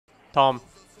Tom.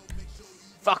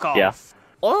 Fuck off. Yeah.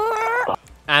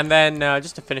 And then,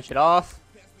 just to finish it off.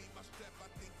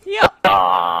 Yeah.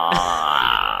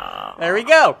 There we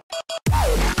go.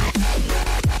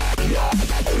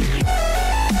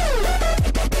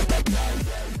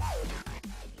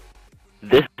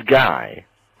 This guy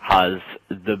has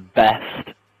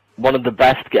one of the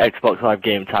best Xbox Live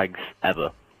game tags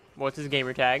ever. What's his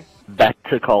gamer tag?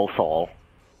 Better Call Saul.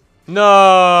 No.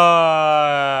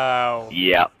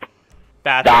 Yep.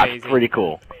 That's amazing. Pretty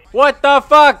cool. What the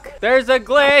fuck? There's a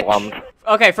glitch. Plummed.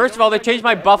 Okay, first of all, they changed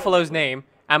my buffalo's name,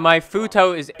 and my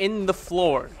Futo is in the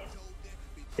floor.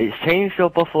 It's changed your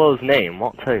buffalo's name.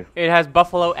 What to? It has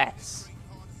Buffalo S.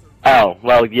 Oh,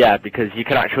 well, yeah, because you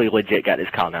can actually legit get this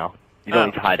car now. You don't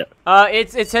need to hide it.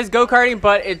 It says go-karting,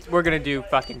 but we're gonna do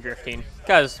fucking drifting.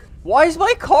 Cause why is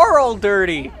my car all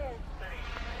dirty?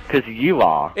 Because you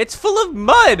are. It's full of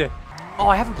mud. Oh,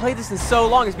 I haven't played this in so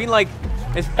long. It's been like,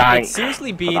 it's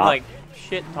seriously been like,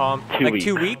 shit, Tom,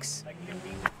 2 weeks.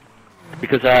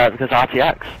 Because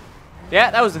RTX. Yeah,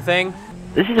 that was the thing.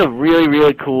 This is a really,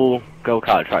 really cool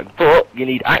go-kart track, but you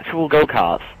need actual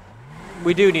go-karts.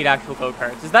 We do need actual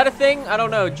go-karts. Is that a thing? I don't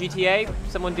know. GTA?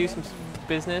 Someone do some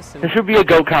business? And... There should be a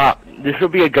go-kart. There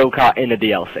should be a go-kart in a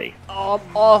DLC. Oh, I'm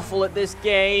awful at this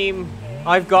game.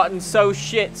 I've gotten so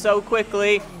shit so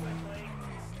quickly.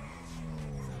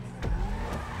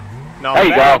 Not there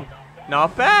you bad. go.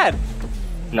 Not bad.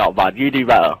 Not bad. You do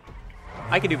better.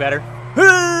 I can do better.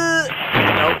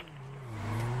 Nope.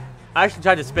 I actually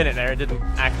tried to spin it there. It didn't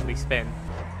actually spin.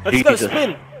 Let's go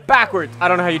spin backwards. I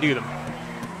don't know how you do them.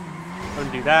 I'm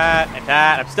gonna do that and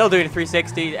that. I'm still doing a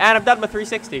 360, and I'm done with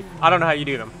 360. I don't know how you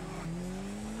do them.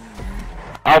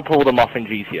 I'll pull them off in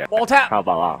GTA. Wall tap. How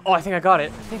about that? Oh, I think I got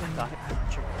it. I think I got it.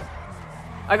 Sure.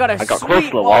 I got close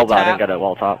to the wall, but I didn't get a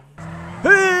wall tap.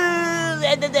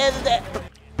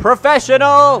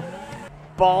 Professional.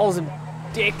 Balls and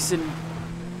dicks and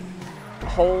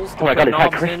holes. Oh my god, it's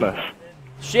like Christmas.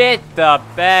 Shit the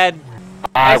bed.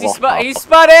 He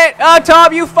spun it! Oh,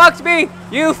 Tom, you fucked me!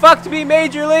 You fucked me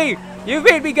majorly! You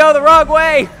made me go the wrong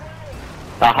way!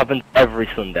 That happens every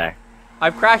Sunday.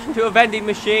 I've crashed into a vending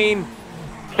machine.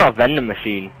 It's not a vending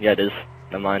machine. Yeah, it is.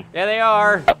 Never mind. Yeah, they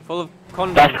are. Full of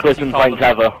condoms. Best clipping points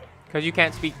ever. Because you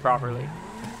can't speak properly.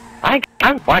 Why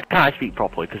can't I speak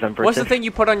properly? Because I'm British. What's the thing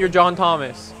you put on your John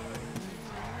Thomas?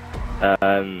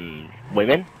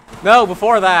 Women? No,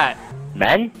 before that.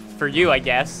 Men? For you, I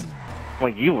guess. Well,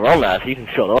 you were on there, so you can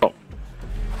shut up.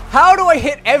 How do I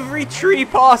hit every tree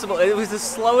possible? It was the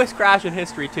slowest crash in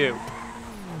history, too.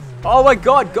 Oh my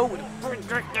god, go.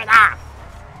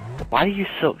 Why do you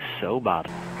suck so bad?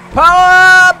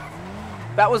 Power up!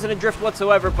 That wasn't a drift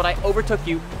whatsoever, but I overtook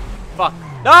you. Fuck.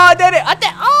 No, I did it!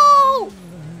 Oh!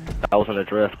 That wasn't a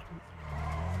drift.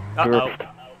 Drift.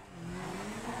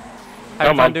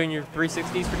 Having fun doing your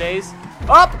 360s for days?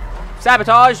 Up!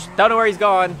 Sabotage! Don't know where he's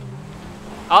gone.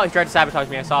 Oh, he tried to sabotage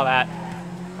me. I saw that.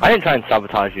 I didn't try and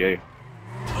sabotage you.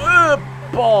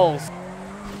 Balls.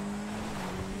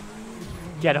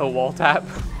 Ghetto wall tap.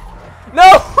 No!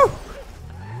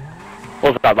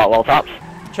 What's that about wall taps?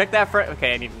 Check that front.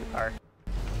 Okay, I need a new car.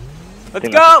 Let's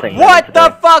go! What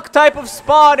the fuck type of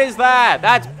spawn is that?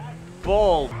 That's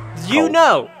bull. You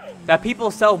know that people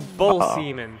sell bull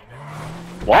semen.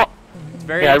 What? It's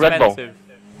very expensive.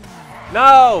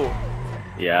 No!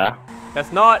 Yeah.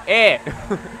 That's not it.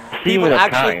 People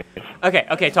actually.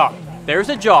 Okay, Tom. There's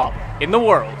a job in the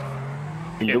world.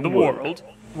 In the world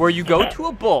where you go to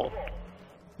a bull.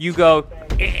 You go.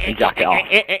 And jack it off.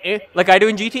 Like I do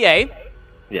in GTA.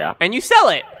 Yeah. And you sell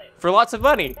it for lots of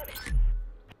money.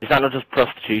 Is that not just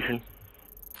prostitution?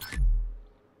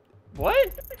 What?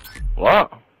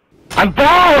 What? I'm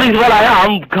bald is what I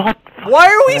am. God. Why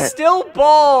are we still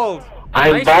bald?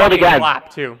 I'm bald again.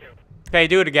 Lap too. Okay,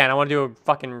 do it again. I want to do a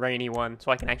fucking rainy one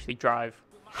so I can actually drive.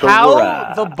 So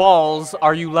how the balls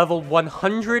are you level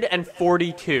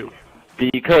 142?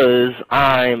 Because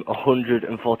I'm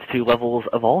 142 levels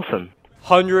of awesome.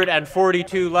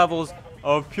 142 levels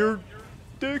of pure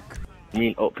dick. You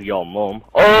mean up your mum?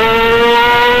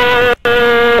 Oh,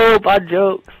 bad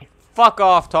jokes. Fuck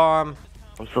off, Tom.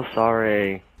 I'm so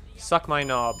sorry. Suck my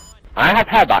knob. I have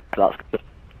hair back, so that's good.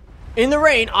 In the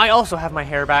rain, I also have my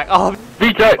hair back. Oh,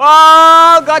 BJ!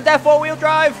 Oh, got that four-wheel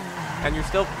drive! And you're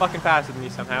still fucking faster than me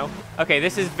somehow. Okay,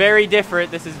 this is very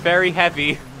different. This is very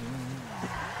heavy.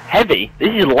 Heavy?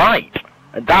 This is light.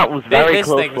 And that was very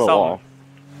close to the wall.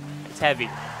 It's heavy.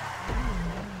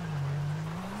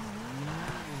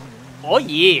 Oh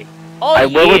yeah. Oh I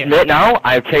will admit now,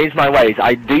 I've changed my ways.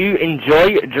 I do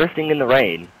enjoy drifting in the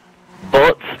rain.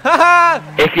 But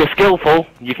if you're skillful,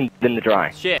 you can do it in the dry.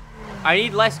 Shit. I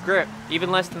need less grip,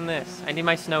 even less than this. I need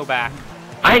my snow back.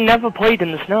 I never played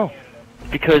in the snow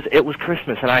because it was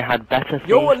Christmas and I had better things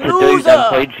You're a to do loser! than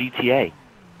play GTA.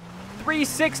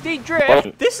 360 drift. Well,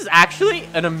 this is actually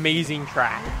an amazing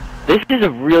track. This is a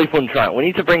really fun track. We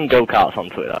need to bring go-karts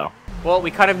onto it though. Well,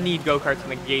 we kind of need go-karts in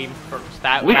the game first.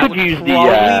 That We that could would use the,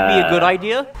 probably be a good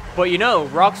idea. But you know,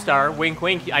 Rockstar, wink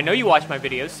wink, I know you watch my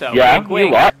videos, so Yeah, wink wink.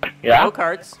 you what? Yeah,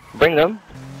 Go-karts. bring them.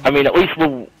 I mean, at least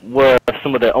we're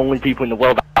some of the only people in the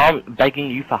world that aren't begging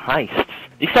you for heists.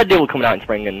 You said they were coming out in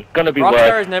spring and gonna be worth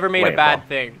Rockstar has never made a waiting bad for.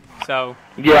 thing, so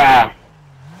Yeah.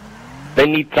 They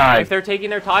need time. if they're taking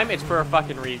their time, it's for a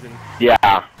fucking reason. Yeah.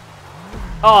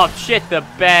 Oh shit, the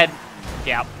bed.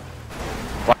 Yep.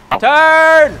 Wow.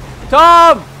 Turn!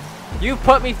 Tom! You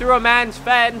put me through a man's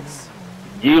fence.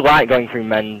 You like going through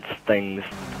men's things.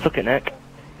 Suck it, Nick.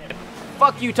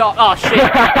 Fuck you, Tom. Oh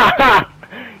shit.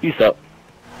 You suck.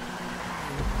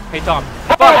 Hey, Tom.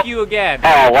 Fuck you again.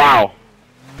 Oh, wow.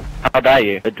 How dare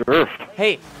you? The drift.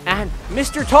 Hey, and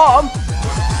Mr. Tom.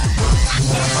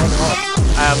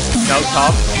 No,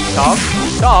 Tom. Tom.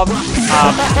 Tom.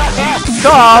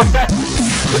 Tom.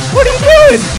 What are you doing?